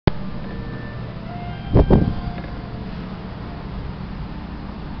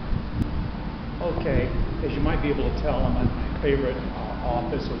Okay, as you might be able to tell, I'm at my favorite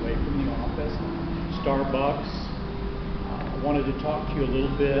office away from the office, Starbucks. I wanted to talk to you a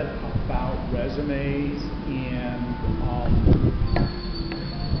little bit about resumes and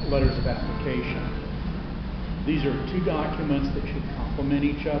letters of application. These are two documents that should complement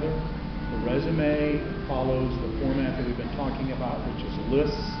each other. The resume follows the format that we've been talking about, which is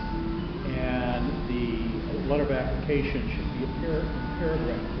lists, and the letter of application should be a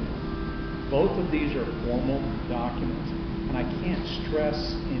paragraph form. Both of these are formal documents, and I can't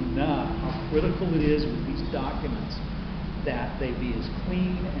stress enough how critical it is with these documents that they be as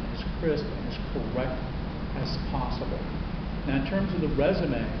clean and as crisp and as correct as possible. Now, in terms of the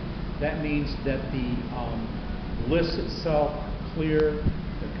resume, that means that the lists itself are clear,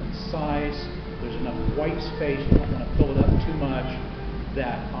 they're concise, there's enough white space, you don't want to fill it up too much,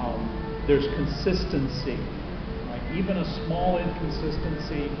 that there's consistency. Right? Even a small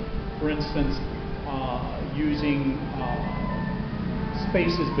inconsistency, for instance, using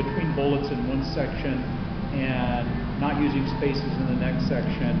spaces between bullets in one section and not using spaces in the next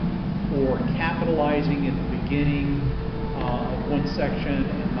section, or capitalizing at the beginning of one section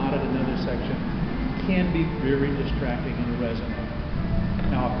and not at another section, can be very distracting in the resume.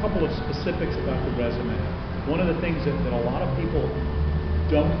 Now, a couple of specifics about the resume. One of the things that a lot of people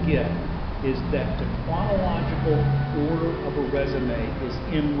don't get is that the chronological order of a resume is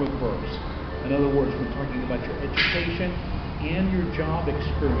in reverse. In other words, we're talking about your education and your job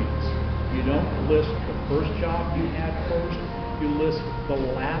experience. You don't list the first job you had first, you list the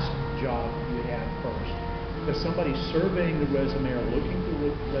last job you had first. Because somebody surveying the resume or looking through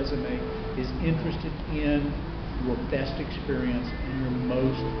the resume is interested in your best experience and your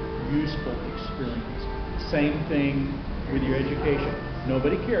most useful experience. Same thing with your education.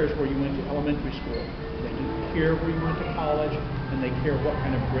 Nobody cares where you went to elementary school. They do care where you went to college, and they care what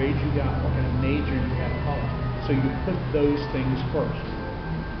kind of grades you got, what kind of major you had in college. So you put those things first.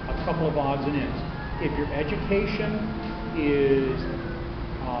 A couple of odds and ends. If your education is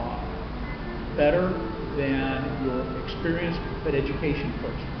better than your experience, put education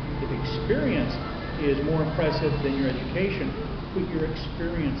first. If experience is more impressive than your education, put your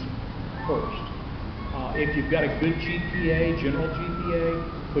experience first. If you've got a good GPA, general GPA,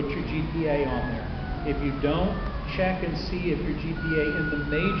 put your GPA on there. If you don't, check and see if your GPA in the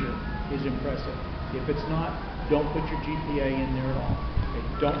major is impressive. If it's not, don't put your GPA in there at all. Okay?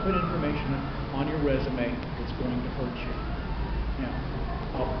 Don't put information on your resume that's going to hurt you. Now,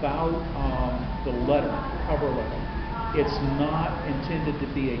 about the letter, cover letter, it's not intended to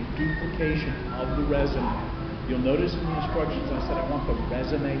be a duplication of the resume. You'll notice in the instructions I said I want the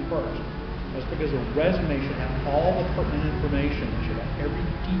resume first. That's because a resume should have all the pertinent information. It should have every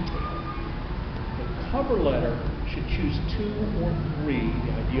detail. The cover letter should choose 2 or 3,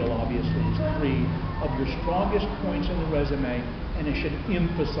 the ideal obviously is 3, of your strongest points in the resume, and it should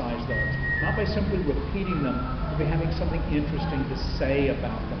emphasize those. Not by simply repeating them, but by having something interesting to say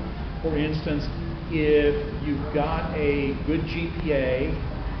about them. For instance, if you've got a good GPA,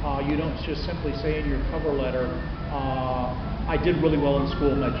 you don't just simply say in your cover letter, I did really well in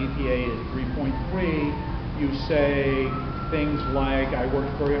school, my GPA is 3.3. You say things like, I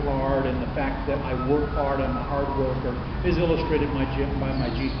worked very hard, and the fact that I work hard, I'm a hard worker, is illustrated by my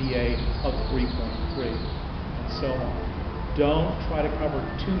GPA of 3.3, and so on. Don't try to cover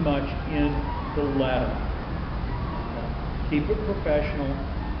too much in the letter. Keep it professional,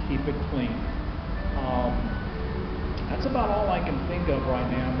 keep it clean. That's about all I can think of right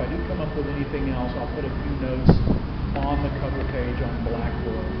now. If I do come up with anything else, I'll put a few notes on the cover page on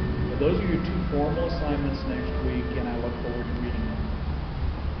Blackboard. But those are your 2 formal assignments next week, and I look forward to reading